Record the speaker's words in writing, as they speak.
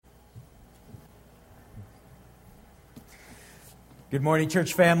Good morning,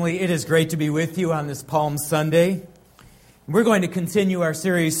 church family. It is great to be with you on this Palm Sunday. We're going to continue our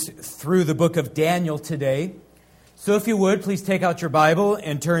series through the book of Daniel today. So if you would, please take out your Bible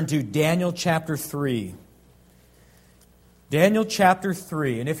and turn to Daniel chapter 3. Daniel chapter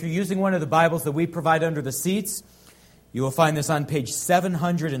 3. And if you're using one of the Bibles that we provide under the seats, you will find this on page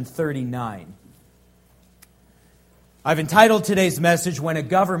 739. I've entitled today's message, When a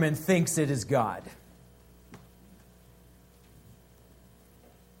Government Thinks It Is God.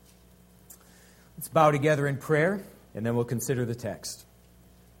 Let's bow together in prayer, and then we'll consider the text.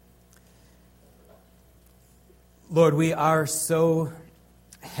 Lord, we are so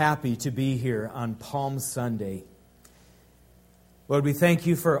happy to be here on Palm Sunday. Lord, we thank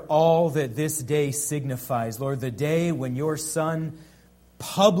you for all that this day signifies. Lord, the day when your Son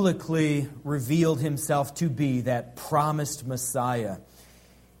publicly revealed himself to be that promised Messiah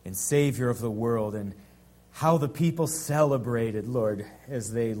and Savior of the world, and how the people celebrated, Lord,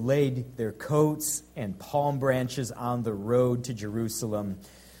 as they laid their coats and palm branches on the road to Jerusalem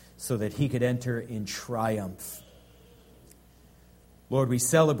so that he could enter in triumph. Lord, we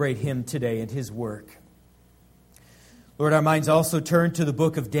celebrate him today and his work. Lord, our minds also turn to the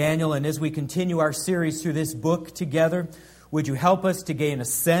book of Daniel, and as we continue our series through this book together, would you help us to gain a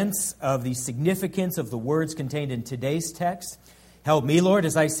sense of the significance of the words contained in today's text? Help me, Lord,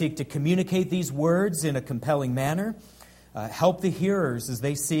 as I seek to communicate these words in a compelling manner. Help the hearers as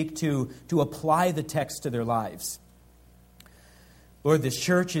they seek to apply the text to their lives. Lord, this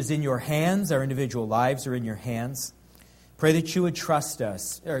church is in your hands. Our individual lives are in your hands. Pray that you would trust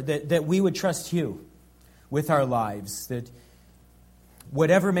us, or that we would trust you with our lives, that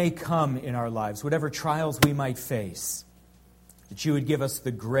whatever may come in our lives, whatever trials we might face, that you would give us the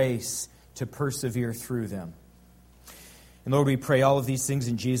grace to persevere through them. And Lord, we pray all of these things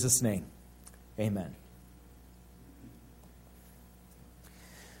in Jesus' name. Amen.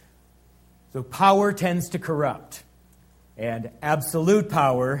 So power tends to corrupt, and absolute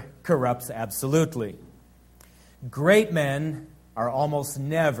power corrupts absolutely. Great men are almost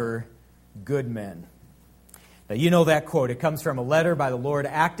never good men. Now, you know that quote. It comes from a letter by the Lord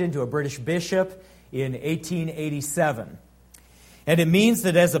Acton to a British bishop in 1887. And it means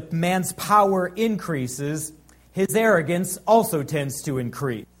that as a man's power increases, his arrogance also tends to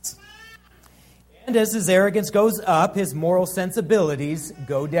increase. And as his arrogance goes up, his moral sensibilities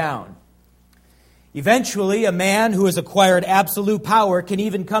go down. Eventually, a man who has acquired absolute power can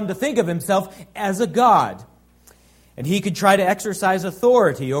even come to think of himself as a god. And he could try to exercise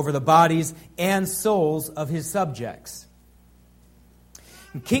authority over the bodies and souls of his subjects.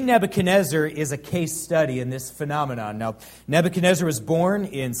 King Nebuchadnezzar is a case study in this phenomenon. Now, Nebuchadnezzar was born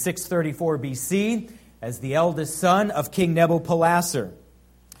in 634 BC, as the eldest son of King Nabopolassar.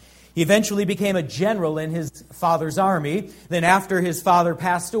 He eventually became a general in his father's army. Then after his father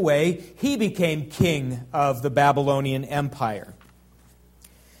passed away, he became king of the Babylonian Empire.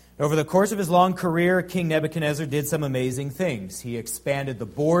 Over the course of his long career, King Nebuchadnezzar did some amazing things. He expanded the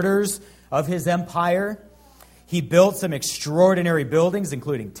borders of his empire. He built some extraordinary buildings,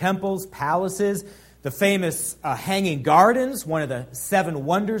 including temples, palaces, the famous Hanging Gardens, one of the 7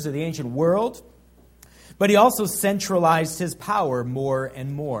 wonders of the ancient world. But he also centralized his power more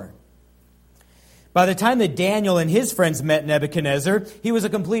and more. By the time that Daniel and his friends met Nebuchadnezzar, he was a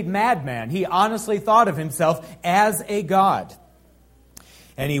complete madman. He honestly thought of himself as a god.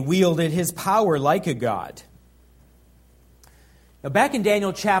 And he wielded his power like a god. Now, back in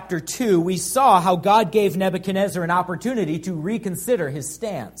Daniel chapter 2, we saw how God gave Nebuchadnezzar an opportunity to reconsider his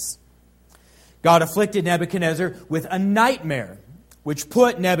stance. God afflicted Nebuchadnezzar with a nightmare, which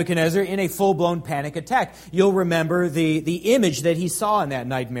put Nebuchadnezzar in a full-blown panic attack. You'll remember the image that he saw in that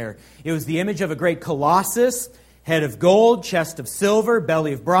nightmare. It was the image of a great colossus, head of gold, chest of silver,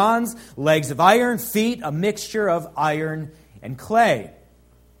 belly of bronze, legs of iron, feet, a mixture of iron and clay.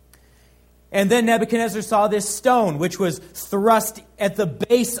 And then Nebuchadnezzar saw this stone, which was thrust at the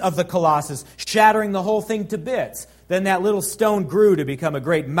base of the colossus, shattering the whole thing to bits. Then that little stone grew to become a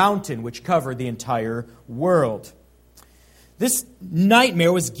great mountain, which covered the entire world. This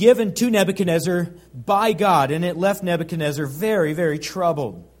nightmare was given to Nebuchadnezzar by God, and it left Nebuchadnezzar very, very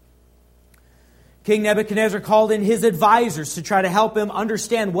troubled. King Nebuchadnezzar called in his advisors to try to help him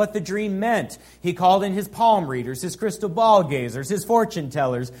understand what the dream meant. He called in his palm readers, his crystal ball gazers, his fortune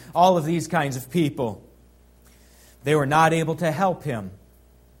tellers, all of these kinds of people. They were not able to help him.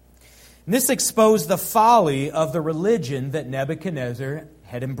 And this exposed the folly of the religion that Nebuchadnezzar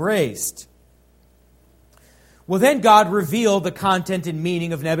had embraced. Well, then God revealed the content and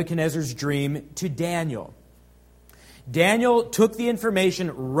meaning of Nebuchadnezzar's dream to Daniel. Daniel took the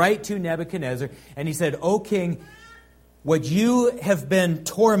information right to Nebuchadnezzar, and he said, "O king, what you have been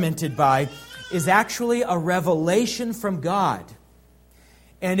tormented by is actually a revelation from God.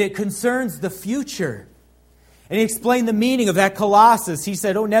 And it concerns the future. And he explained the meaning of that colossus. He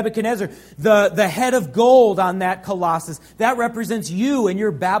said, "Oh, Nebuchadnezzar, the head of gold on that colossus, that represents you and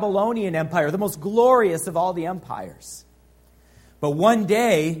your Babylonian empire, the most glorious of all the empires. But one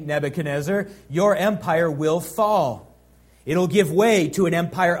day, Nebuchadnezzar, your empire will fall. It'll give way to an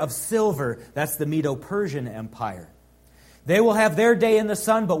empire of silver." That's the Medo-Persian Empire. They will have their day in the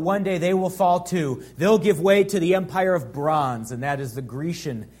sun, but one day they will fall too. They'll give way to the empire of bronze, and that is the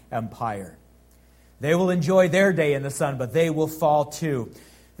Grecian Empire. They will enjoy their day in the sun, but they will fall too.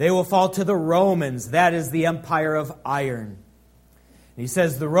 They will fall to the Romans. That is the empire of iron. And he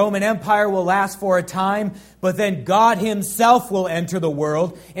says the Roman Empire will last for a time, but then God himself will enter the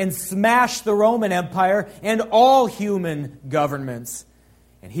world and smash the Roman Empire and all human governments.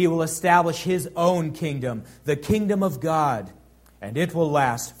 And he will establish his own kingdom, the kingdom of God. And it will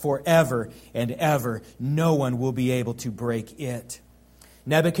last forever and ever. No one will be able to break it.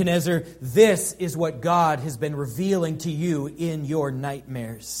 Nebuchadnezzar, this is what God has been revealing to you in your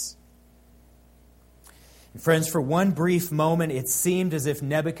nightmares. And friends, for one brief moment, it seemed as if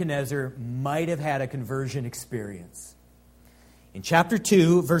Nebuchadnezzar might have had a conversion experience. In chapter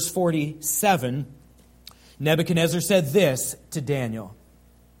 2, verse 47, Nebuchadnezzar said this to Daniel.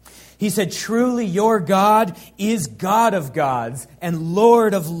 He said, "Truly your God is God of gods and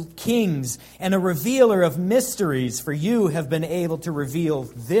Lord of kings and a revealer of mysteries, for you have been able to reveal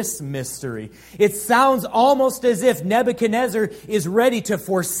this mystery." It sounds almost as if Nebuchadnezzar is ready to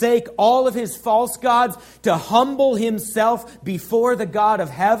forsake all of his false gods, to humble himself before the God of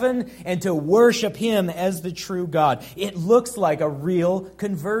heaven, and to worship him as the true God. It looks like a real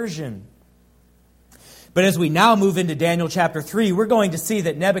conversion. But as we now move into Daniel chapter 3, we're going to see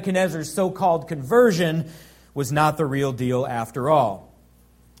that Nebuchadnezzar's so-called conversion was not the real deal after all.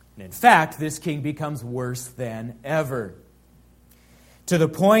 And in fact, this king becomes worse than ever, to the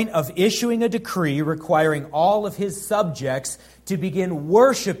point of issuing a decree requiring all of his subjects to begin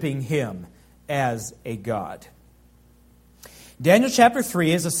worshiping him as a god. Daniel chapter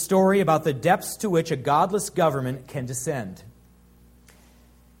 3 is a story about the depths to which a godless government can descend.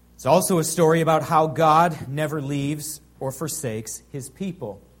 It's also a story about how God never leaves or forsakes his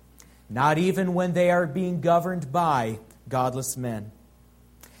people, not even when they are being governed by godless men.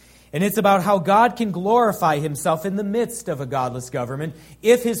 And it's about how God can glorify himself in the midst of a godless government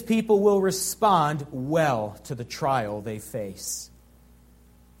if his people will respond well to the trial they face.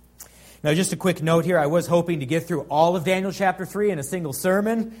 Now, just a quick note here. I was hoping to get through all of Daniel chapter 3 in a single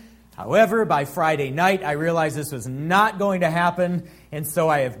sermon. However, by Friday night, I realized this was not going to happen, and so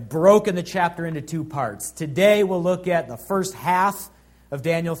I have broken the chapter into two parts. Today, we'll look at the first half of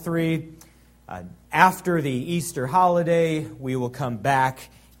Daniel 3. After the Easter holiday, we will come back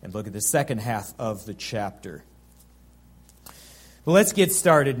and look at the second half of the chapter. Well, let's get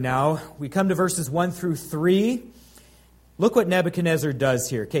started now. We come to verses 1 through 3. Look what Nebuchadnezzar does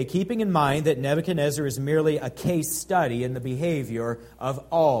here. Okay, keeping in mind that Nebuchadnezzar is merely a case study in the behavior of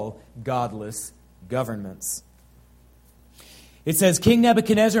all godless governments. It says, King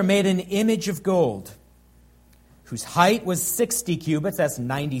Nebuchadnezzar made an image of gold, whose height was 60 cubits, that's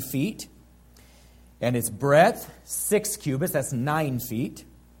 90 feet, and its breadth 6 cubits, that's 9 feet.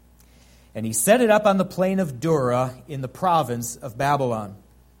 And he set it up on the plain of Dura in the province of Babylon.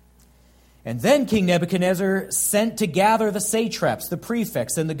 And then King Nebuchadnezzar sent to gather the satraps, the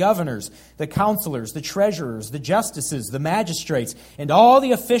prefects, and the governors, the counselors, the treasurers, the justices, the magistrates, and all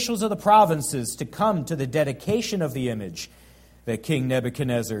the officials of the provinces to come to the dedication of the image that King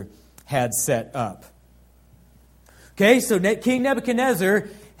Nebuchadnezzar had set up. Okay, so King Nebuchadnezzar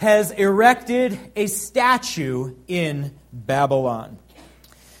has erected a statue in Babylon.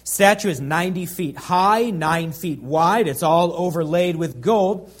 Statue is 90 feet high, 9 feet wide. It's all overlaid with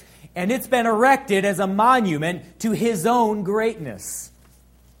gold. And it's been erected as a monument to his own greatness.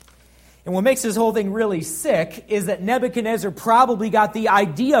 And what makes this whole thing really sick is that Nebuchadnezzar probably got the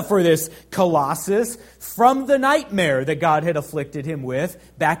idea for this colossus from the nightmare that God had afflicted him with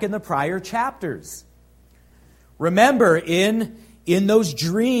back in the prior chapters. Remember, in those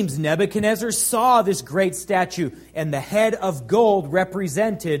dreams, Nebuchadnezzar saw this great statue, and the head of gold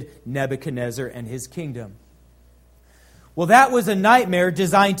represented Nebuchadnezzar and his kingdom. Well, that was a nightmare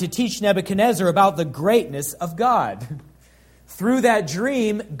designed to teach Nebuchadnezzar about the greatness of God. Through that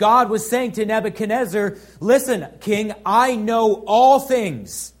dream, God was saying to Nebuchadnezzar, listen, King, I know all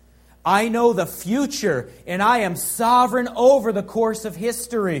things. I know the future, and I am sovereign over the course of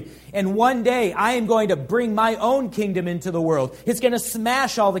history. And one day, I am going to bring my own kingdom into the world. It's going to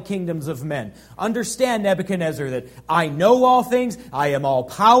smash all the kingdoms of men. Understand, Nebuchadnezzar, that I know all things, I am all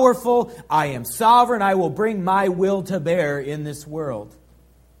powerful, I am sovereign, I will bring my will to bear in this world.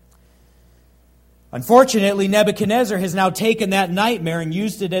 Unfortunately, Nebuchadnezzar has now taken that nightmare and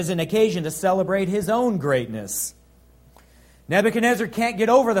used it as an occasion to celebrate his own greatness. Nebuchadnezzar can't get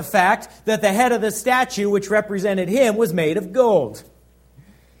over the fact that the head of the statue, which represented him, was made of gold.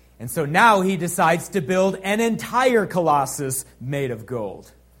 And so now he decides to build an entire colossus made of gold.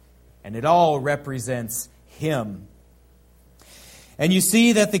 And it all represents him. And you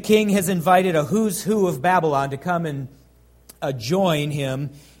see that the king has invited a who's who of Babylon to come and join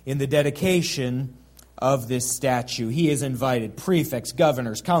him in the dedication of this statue. He has invited prefects,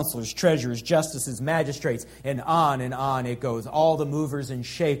 governors, counselors, treasurers, justices, magistrates, and on it goes. All the movers and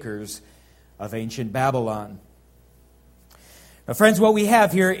shakers of ancient Babylon. Now, friends, what we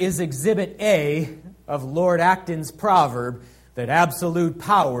have here is Exhibit A of Lord Acton's proverb that absolute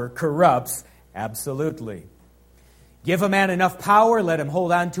power corrupts absolutely. Give a man enough power, let him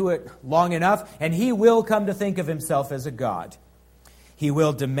hold on to it long enough, and he will come to think of himself as a god. He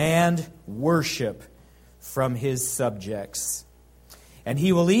will demand worship from his subjects. And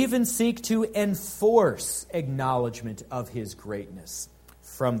he will even seek to enforce acknowledgement of his greatness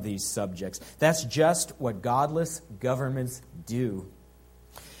from these subjects. That's just what godless governments do.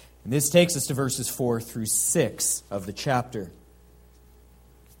 And this takes us to verses 4 through 6 of the chapter.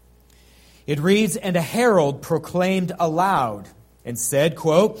 It reads, "And a herald proclaimed aloud and said,"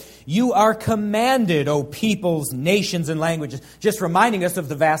 quote, "You are commanded, O peoples, nations, and languages." Just reminding us of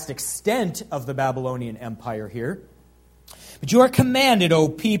the vast extent of the Babylonian Empire here. "But you are commanded, O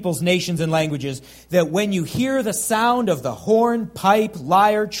peoples, nations, and languages, that when you hear the sound of the horn, pipe,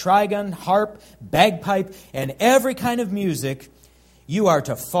 lyre, trigon, harp, bagpipe, and every kind of music, you are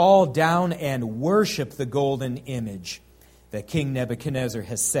to fall down and worship the golden image that King Nebuchadnezzar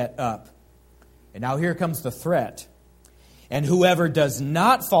has set up." And now here comes the threat. "And whoever does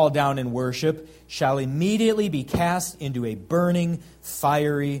not fall down and worship shall immediately be cast into a burning,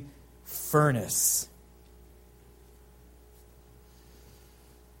 fiery furnace."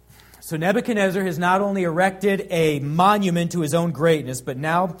 So Nebuchadnezzar has not only erected a monument to his own greatness, but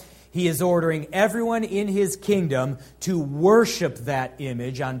now he is ordering everyone in his kingdom to worship that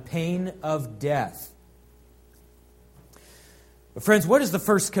image on pain of death. But friends, what does the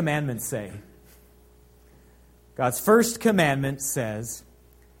first commandment say? God's first commandment says,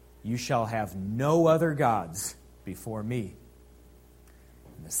 "You shall have no other gods before me."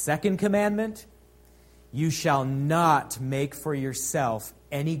 And the second commandment, "You shall not make for yourself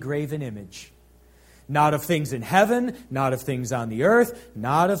any graven image, not of things in heaven, not of things on the earth,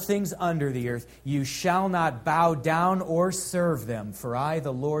 not of things under the earth. You shall not bow down or serve them, for I,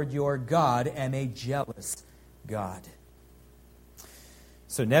 the Lord your God, am a jealous God."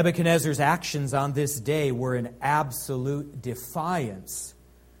 So Nebuchadnezzar's actions on this day were an absolute defiance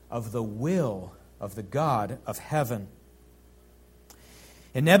of the will of the God of heaven.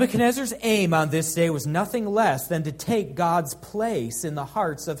 And Nebuchadnezzar's aim on this day was nothing less than to take God's place in the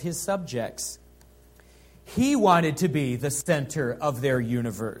hearts of his subjects. He wanted to be the center of their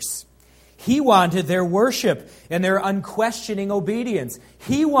universe. He wanted their worship and their unquestioning obedience.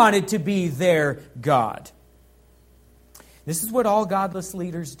 He wanted to be their God. This is what all godless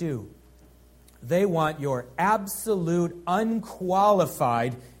leaders do. They want your absolute,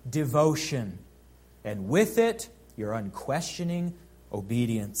 unqualified devotion. And with it, your unquestioning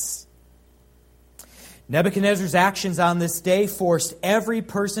obedience. Nebuchadnezzar's actions on this day forced every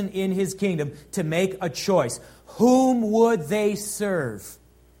person in his kingdom to make a choice. Whom would they serve?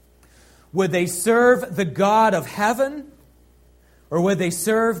 Would they serve the God of heaven? Or would they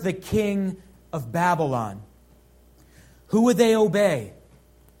serve the king of Babylon? Who would they obey?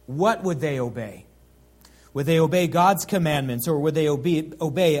 What would they obey? Would they obey God's commandments, or would they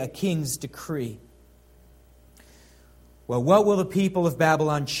obey a king's decree? Well, what will the people of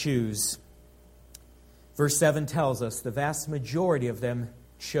Babylon choose? Verse 7 tells us the vast majority of them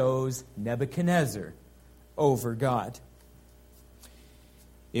chose Nebuchadnezzar over God.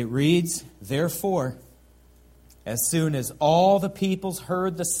 It reads, "Therefore, as soon as all the peoples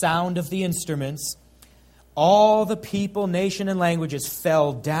heard the sound of the instruments, all the people, nation, and languages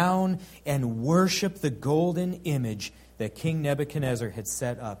fell down and worshiped the golden image that King Nebuchadnezzar had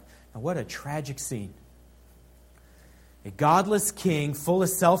set up." Now, what a tragic scene. A godless king, full of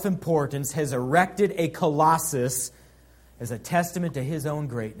self-importance, has erected a colossus as a testament to his own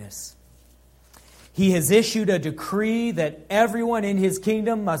greatness. He has issued a decree that everyone in his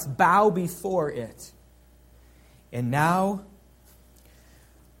kingdom must bow before it. And now,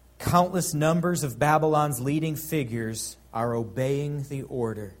 countless numbers of Babylon's leading figures are obeying the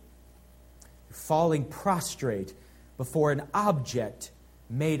order. They're falling prostrate before an object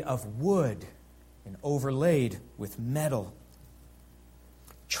made of wood and overlaid with metal.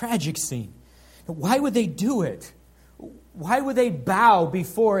 Tragic scene. Why would they do it? Why would they bow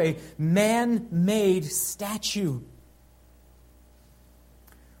before a man-made statue?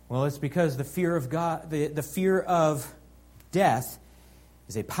 Well, it's because the fear of God, the fear of death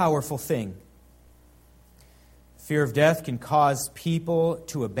is a powerful thing. Fear of death can cause people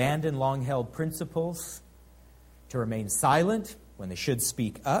to abandon long-held principles, to remain silent when they should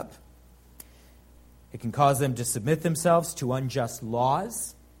speak up. It can cause them to submit themselves to unjust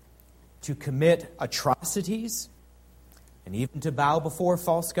laws, to commit atrocities, and even to bow before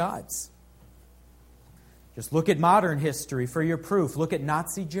false gods. Just look at modern history for your proof. Look at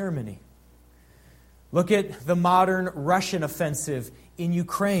Nazi Germany. Look at the modern Russian offensive in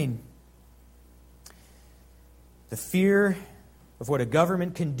Ukraine. The fear of what a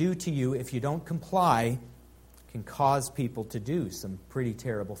government can do to you if you don't comply can cause people to do some pretty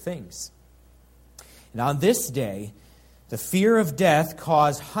terrible things. And on this day, the fear of death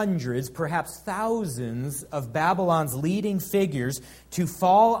caused hundreds, perhaps thousands, of Babylon's leading figures to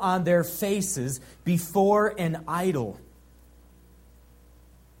fall on their faces before an idol.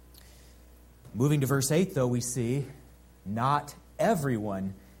 Moving to verse 8, though, we see not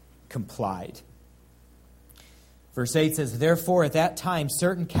everyone complied. Verse 8 says, "Therefore at that time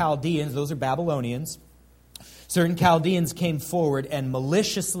certain Chaldeans," those are Babylonians, "certain Chaldeans came forward and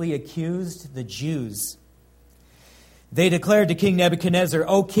maliciously accused the Jews. They declared to King Nebuchadnezzar,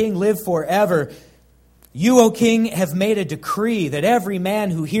 'O king, live forever. You, O king, have made a decree that every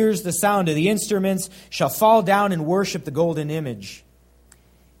man who hears the sound of the instruments shall fall down and worship the golden image.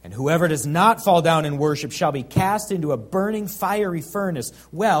 And whoever does not fall down and worship shall be cast into a burning fiery furnace.'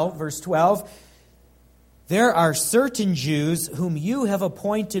 Well," verse 12, "there are certain Jews whom you have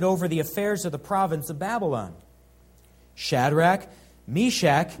appointed over the affairs of the province of Babylon, Shadrach,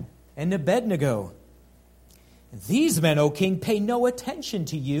 Meshach, and Abednego. These men, O king, pay no attention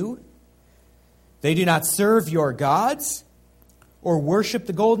to you. They do not serve your gods or worship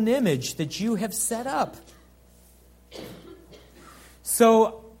the golden image that you have set up."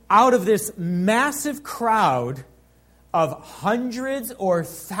 So, out of this massive crowd of hundreds or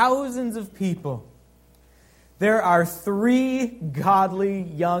thousands of people, there are 3 godly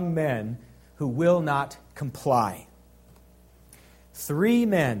young men who will not comply. 3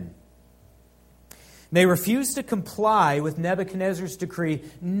 men. They refuse to comply with Nebuchadnezzar's decree,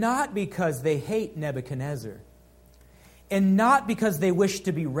 not because they hate Nebuchadnezzar, and not because they wish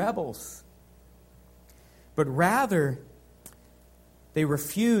to be rebels, but rather they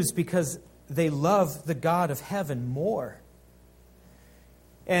refuse because they love the God of heaven more.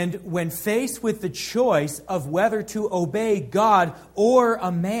 And when faced with the choice of whether to obey God or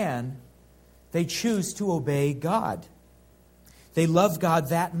a man, they choose to obey God. They love God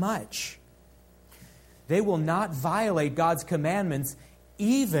that much. They will not violate God's commandments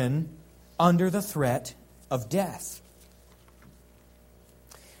even under the threat of death.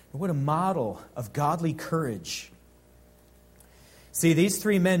 What a model of godly courage. See, these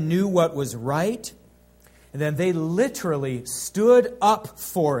 3 men knew what was right, and then they literally stood up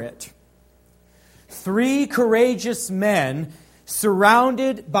for it. 3 courageous men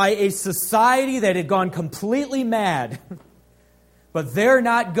surrounded by a society that had gone completely mad, but they're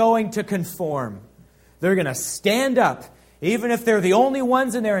not going to conform. They're going to stand up, even if they're the only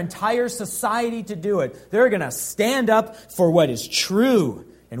ones in their entire society to do it. They're going to stand up for what is true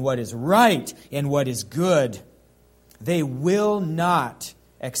and what is right and what is good. They will not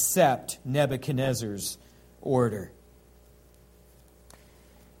accept Nebuchadnezzar's order.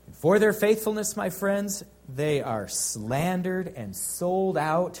 And for their faithfulness, my friends, they are slandered and sold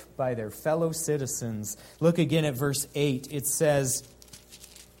out by their fellow citizens. Look again at verse 8. It says,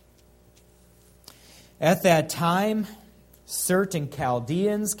 "At that time, certain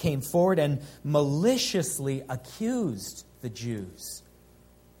Chaldeans came forward and maliciously accused the Jews."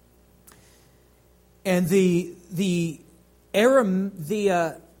 And the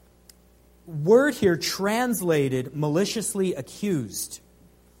word here translated maliciously accused,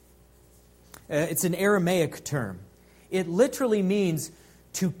 it's an Aramaic term. It literally means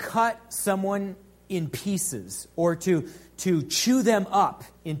to cut someone in pieces or to chew them up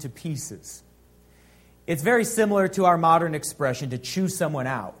into pieces. It's very similar to our modern expression, to chew someone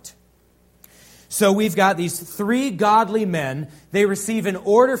out. So we've got these three godly men. They receive an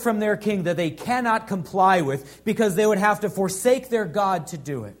order from their king that they cannot comply with because they would have to forsake their God to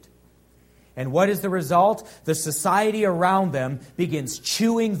do it. And what is the result? The society around them begins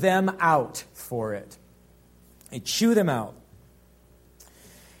chewing them out for it. They chew them out.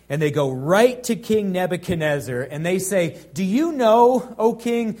 And they go right to King Nebuchadnezzar and they say, "Do you know, O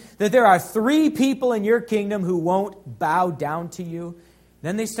king, that there are three people in your kingdom who won't bow down to you?"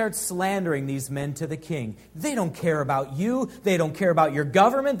 Then they start slandering these men to the king. They don't care about you. They don't care about your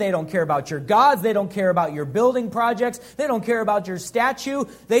government. They don't care about your gods. They don't care about your building projects. They don't care about your statue.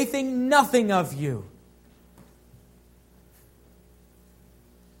 They think nothing of you.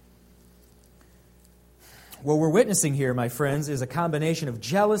 What we're witnessing here, my friends, is a combination of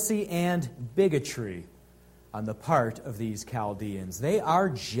jealousy and bigotry on the part of these Chaldeans. They are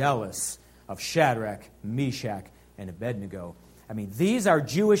jealous of Shadrach, Meshach, and Abednego. I mean, these are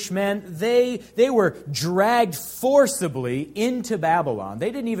Jewish men. They were dragged forcibly into Babylon. They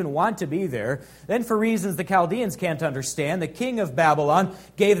didn't even want to be there. Then, for reasons the Chaldeans can't understand, the king of Babylon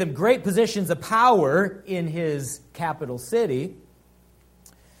gave them great positions of power in his capital city.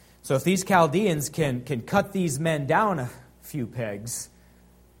 So if these Chaldeans can cut these men down a few pegs,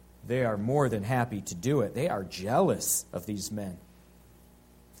 they are more than happy to do it. They are jealous of these men.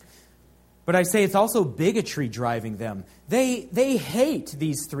 But I say it's also bigotry driving them. They hate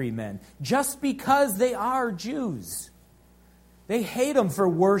these three men just because they are Jews. They hate them for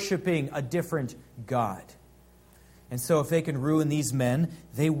worshiping a different God. And so if they can ruin these men,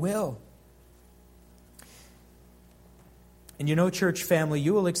 they will. And you know, church family,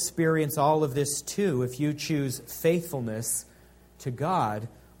 you will experience all of this too if you choose faithfulness to God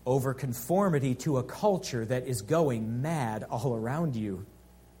over conformity to a culture that is going mad all around you.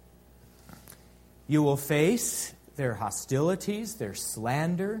 You will face their hostilities, their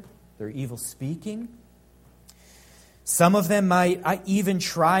slander, their evil speaking. Some of them might even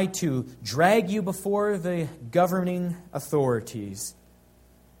try to drag you before the governing authorities,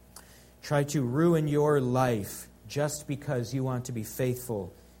 try to ruin your life just because you want to be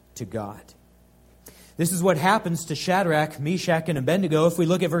faithful to God. This is what happens to Shadrach, Meshach, and Abednego. If we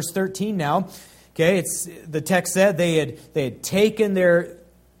look at verse 13 now, okay, the text said they had taken their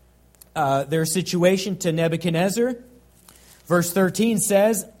situation to Nebuchadnezzar. Verse 13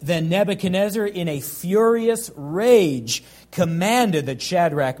 says, "Then Nebuchadnezzar, in a furious rage, commanded that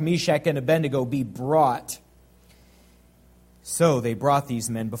Shadrach, Meshach, and Abednego be brought." So they brought these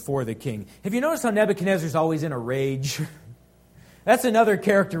men before the king. Have you noticed how Nebuchadnezzar's always in a rage? That's another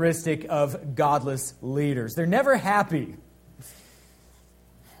characteristic of godless leaders. They're never happy.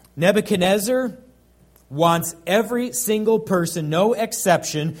 Nebuchadnezzar wants every single person, no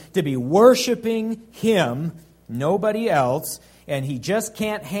exception, to be worshiping him, nobody else, and he just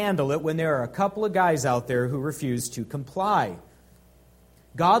can't handle it when there are a couple of guys out there who refuse to comply.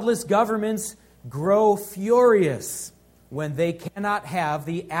 Godless governments grow furious when they cannot have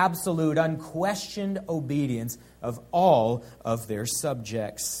the absolute, unquestioned obedience of all of their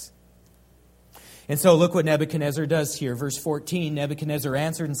subjects. And so look what Nebuchadnezzar does here. Verse 14, Nebuchadnezzar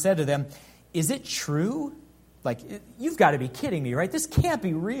answered and said to them, "Is it true? Like, you've got to be kidding me, right? This can't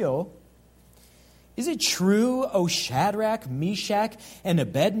be real. Is it true, O Shadrach, Meshach, and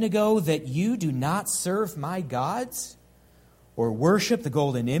Abednego, that you do not serve my gods or worship the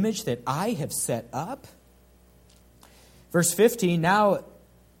golden image that I have set up?" Verse 15, "Now,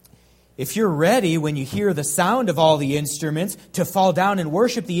 if you're ready when you hear the sound of all the instruments to fall down and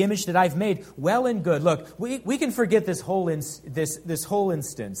worship the image that I've made, well and good." Look, we can forget this whole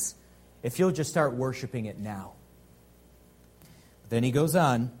instance if you'll just start worshiping it now. Then he goes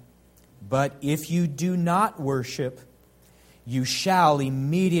on, "But if you do not worship, you shall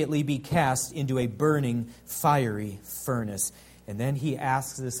immediately be cast into a burning, fiery furnace." And then he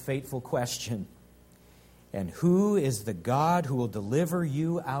asks this fateful question, "And who is the God who will deliver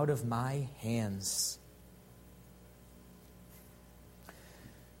you out of my hands?"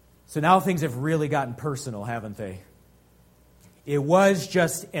 So now things have really gotten personal, haven't they? It was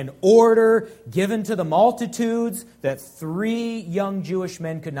just an order given to the multitudes that three young Jewish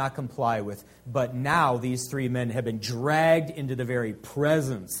men could not comply with. But now these three men have been dragged into the very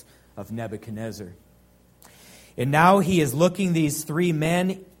presence of Nebuchadnezzar. And now he is looking these three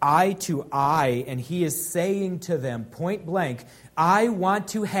men eye to eye, and he is saying to them point blank, "I want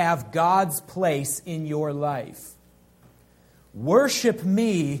to have God's place in your life. Worship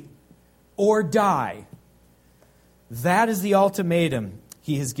me or die." That is the ultimatum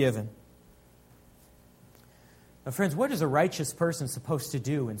he has given. Now, friends, what is a righteous person supposed to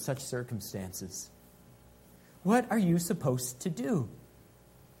do in such circumstances? What are you supposed to do?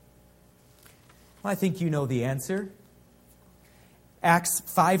 Well, I think you know the answer. Acts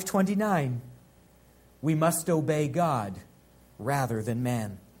 5:29. We must obey God rather than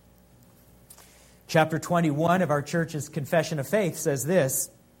man. Chapter 21 of our church's Confession of Faith says this,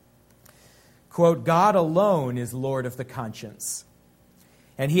 quote, God alone is Lord of the conscience,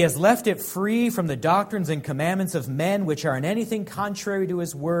 and He has left it free from the doctrines and commandments of men which are in anything contrary to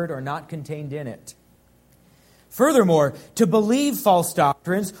His word or not contained in it. Furthermore, to believe false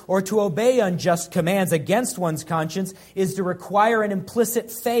doctrines or to obey unjust commands against one's conscience is to require an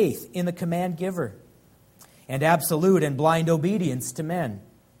implicit faith in the command giver and absolute and blind obedience to men.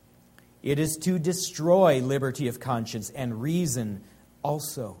 It is to destroy liberty of conscience and reason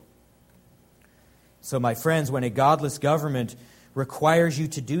also. So, my friends, when a godless government requires you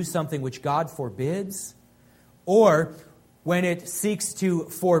to do something which God forbids, or when it seeks to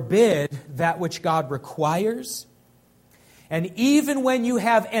forbid that which God requires, and even when you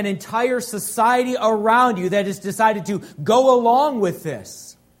have an entire society around you that has decided to go along with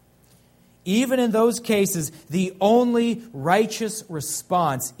this, even in those cases, the only righteous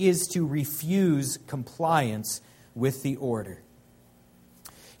response is to refuse compliance with the order.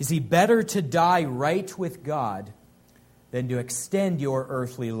 You see, better to die right with God than to extend your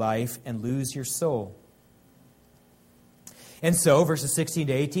earthly life and lose your soul. And so, verses 16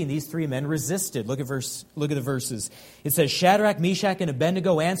 to 18, these three men resisted. Look at the verses. It says, Shadrach, Meshach, and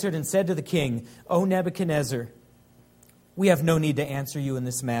Abednego answered and said to the king, O Nebuchadnezzar, we have no need to answer you in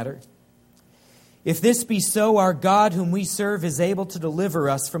this matter. If this be so, our God whom we serve is able to deliver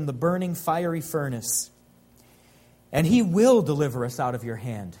us from the burning fiery furnace. And He will deliver us out of your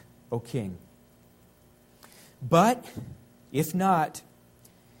hand, O king. But if not,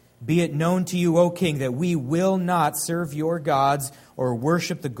 be it known to you, O king, that we will not serve your gods or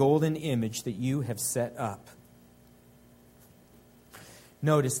worship the golden image that you have set up.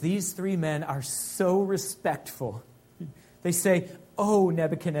 Notice, these three men are so respectful. They say, O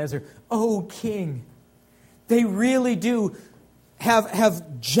Nebuchadnezzar, O king. They really do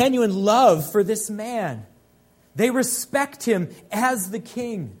have genuine love for this man. They respect him as the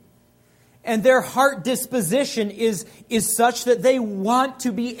king. And their heart disposition is such that they want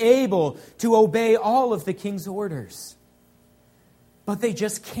to be able to obey all of the king's orders. But they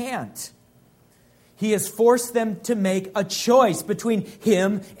just can't. He has forced them to make a choice between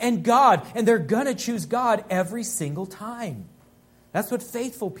him and God. And they're going to choose God every single time. That's what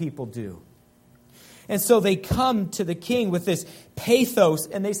faithful people do. And so they come to the king with this pathos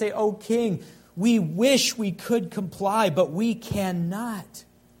and they say, "O king, we wish we could comply, but we cannot.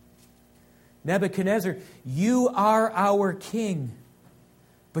 Nebuchadnezzar, you are our king,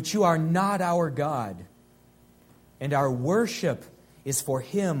 but you are not our God. And our worship is for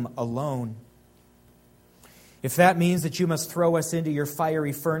Him alone. If that means that you must throw us into your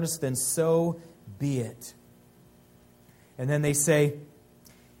fiery furnace, then so be it." And then they say,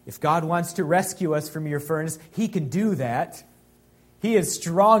 if God wants to rescue us from your furnace, He can do that. He is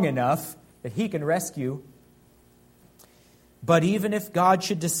strong enough that He can rescue. But even if God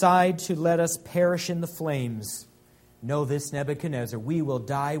should decide to let us perish in the flames, know this, Nebuchadnezzar, we will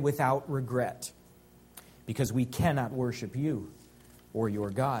die without regret, because we cannot worship you or your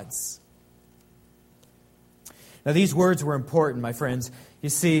gods. Now, these words were important, my friends. You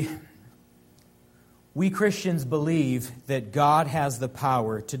see, we Christians believe that God has the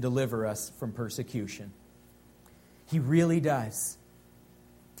power to deliver us from persecution. He really does.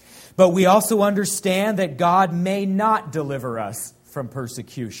 But we also understand that God may not deliver us from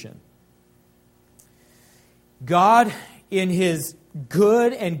persecution. God, in His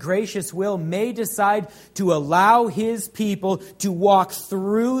good and gracious will, may decide to allow His people to walk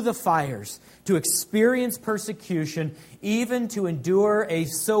through the fires, to experience persecution, even to endure a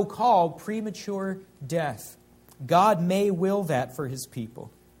so-called premature death. God may will that for His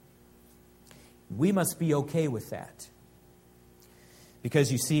people. We must be okay with that.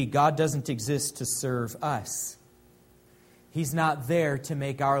 Because you see, God doesn't exist to serve us. He's not there to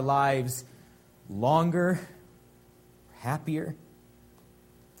make our lives longer, happier.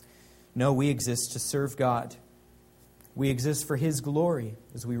 No, we exist to serve God. We exist for His glory,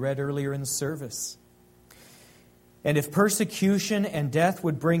 as we read earlier in the service. And if persecution and death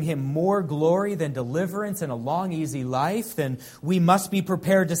would bring Him more glory than deliverance and a long, easy life, then we must be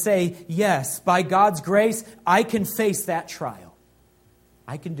prepared to say, yes, by God's grace, I can face that trial.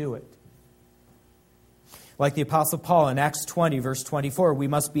 I can do it. Like the Apostle Paul in Acts 20, verse 24, we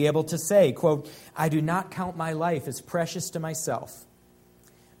must be able to say, quote, I do not count my life as precious to myself,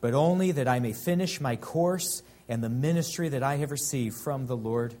 but only that I may finish my course and the ministry that I have received from the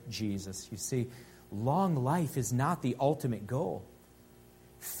Lord Jesus. You see, long life is not the ultimate goal.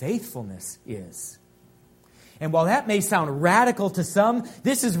 faithfulness is. And while that may sound radical to some,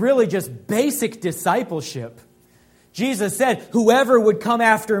 this is really just basic discipleship. Jesus said, whoever would come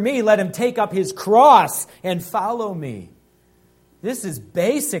after me, let him take up his cross and follow me. This is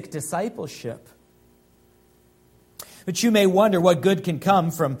basic discipleship. But you may wonder what good can come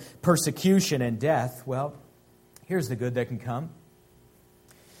from persecution and death. Well, here's the good that can come.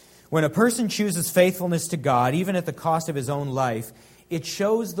 When a person chooses faithfulness to God, even at the cost of his own life, it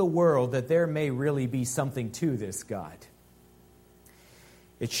shows the world that there may really be something to this God.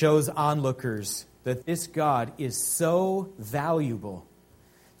 It shows onlookers that this God is so valuable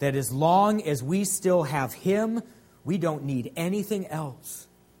that as long as we still have Him, we don't need anything else.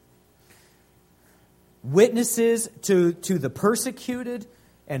 Witnesses to the persecuted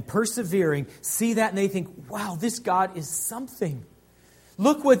and persevering see that and they think, wow, this God is something.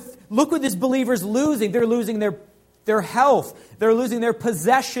 Look what this believer's losing. They're losing their health. They're losing their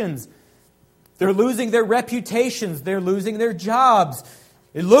possessions. They're losing their reputations. They're losing their jobs.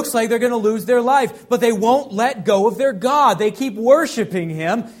 It looks like they're going to lose their life, but they won't let go of their God. They keep worshiping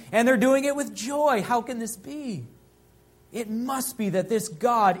Him, and they're doing it with joy. How can this be? It must be that this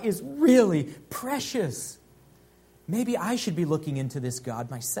God is really precious. Maybe I should be looking into this God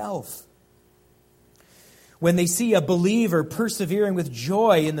myself. When they see a believer persevering with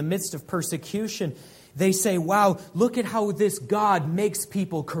joy in the midst of persecution, they say, wow, look at how this God makes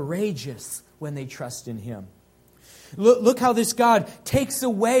people courageous when they trust in Him. Look how this God takes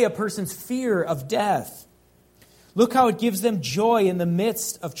away a person's fear of death. Look how it gives them joy in the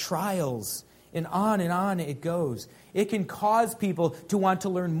midst of trials. And on it goes. It can cause people to want to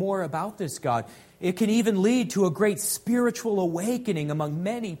learn more about this God. It can even lead to a great spiritual awakening among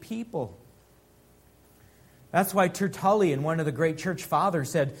many people. That's why Tertullian, one of the great church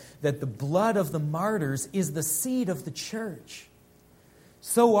fathers, said that the blood of the martyrs is the seed of the church.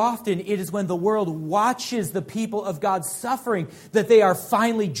 So often it is when the world watches the people of God suffering that they are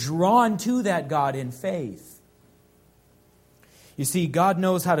finally drawn to that God in faith. You see, God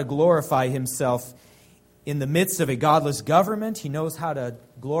knows how to glorify Himself in the midst of a godless government. He knows how to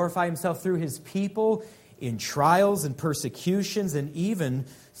glorify Himself through His people in trials and persecutions and even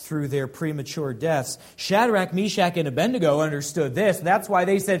through their premature deaths. Shadrach, Meshach, and Abednego understood this. That's why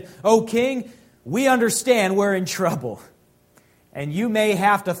they said, "O King, we understand we're in trouble. And you may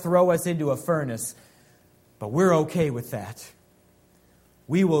have to throw us into a furnace, but we're okay with that.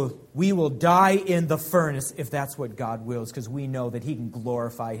 We will die in the furnace if that's what God wills, because we know that He can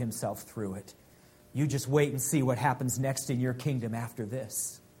glorify Himself through it. You just wait and see what happens next in your kingdom after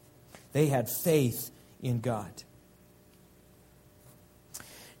this." They had faith in God.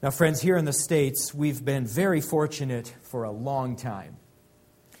 Now, friends, here in the States, we've been very fortunate for a long time.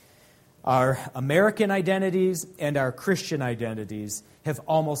 Our American identities and our Christian identities have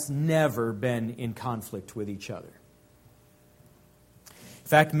almost never been in conflict with each other. In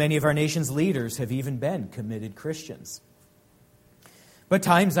fact, many of our nation's leaders have even been committed Christians. But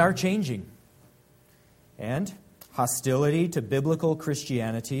times are changing, and hostility to biblical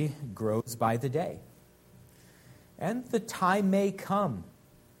Christianity grows by the day. And the time may come,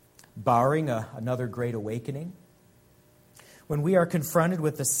 barring another great awakening, when we are confronted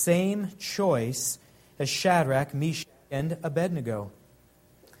with the same choice as Shadrach, Meshach, and Abednego.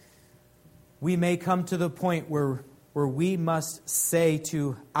 We may come to the point where we must say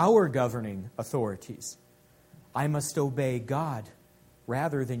to our governing authorities, "I must obey God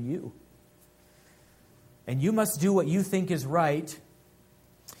rather than you. And you must do what you think is right.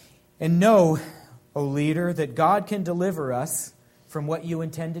 And know, O leader, that God can deliver us from what you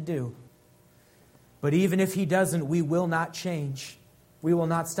intend to do. But even if He doesn't, we will not change. We will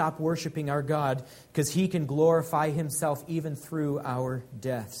not stop worshiping our God, because He can glorify Himself even through our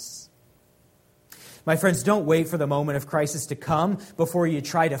deaths." My friends, don't wait for the moment of crisis to come before you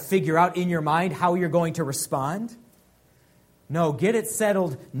try to figure out in your mind how you're going to respond. No, get it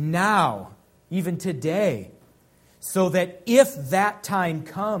settled now, even today, so that if that time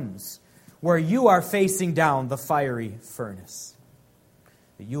comes where you are facing down the fiery furnace,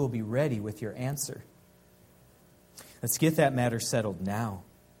 that you will be ready with your answer. Let's get that matter settled now.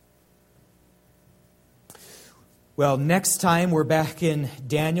 Well, next time we're back in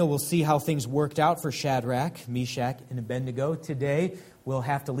Daniel, we'll see how things worked out for Shadrach, Meshach, and Abednego. Today, we'll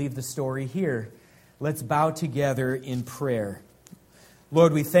have to leave the story here. Let's bow together in prayer.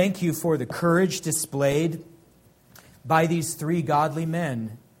 Lord, we thank You for the courage displayed by these three godly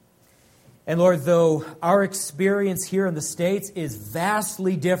men. And Lord, though our experience here in the States is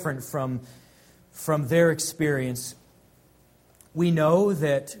vastly different from their experience, we know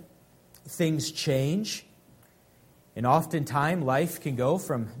that things change And oftentimes, life can go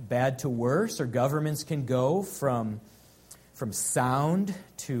from bad to worse, or governments can go from sound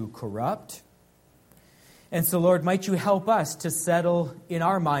to corrupt. And so, Lord, might you help us to settle in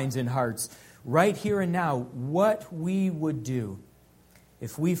our minds and hearts right here and now what we would do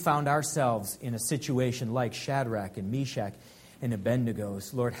if we found ourselves in a situation like Shadrach and Meshach and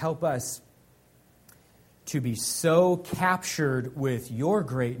Abednego's. Lord, help us to be so captured with your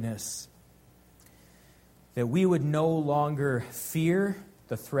greatness that we would no longer fear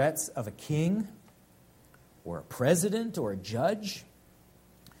the threats of a king or a president or a judge,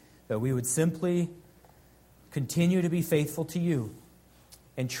 that we would simply continue to be faithful to you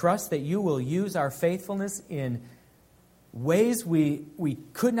and trust that you will use our faithfulness in ways we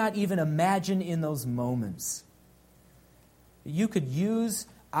could not even imagine in those moments. You could use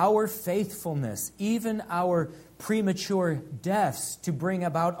our faithfulness, even our premature deaths, to bring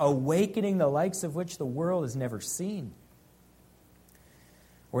about awakening the likes of which the world has never seen.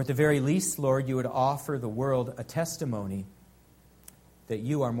 Or at the very least, Lord, you would offer the world a testimony that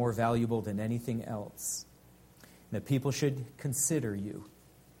you are more valuable than anything else, and that people should consider you.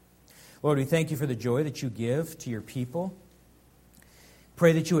 Lord, we thank you for the joy that you give to your people.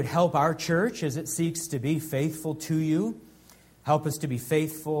 Pray that you would help our church as it seeks to be faithful to you. Help us to be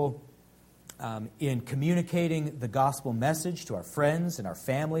faithful in communicating the gospel message to our friends and our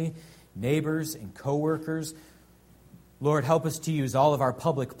family, neighbors and coworkers. Lord, help us to use all of our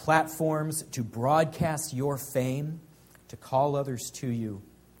public platforms to broadcast your fame, to call others to you.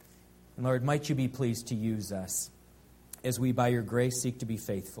 And Lord, might you be pleased to use us as we, by your grace, seek to be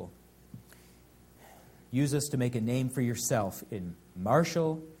faithful. Use us to make a name for yourself in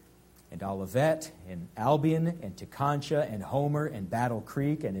Marshall and Olivet and Albion and Tecontia and Homer and Battle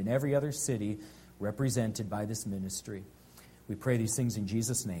Creek and in every other city represented by this ministry. We pray these things in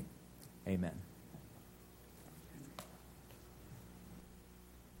Jesus' name. Amen.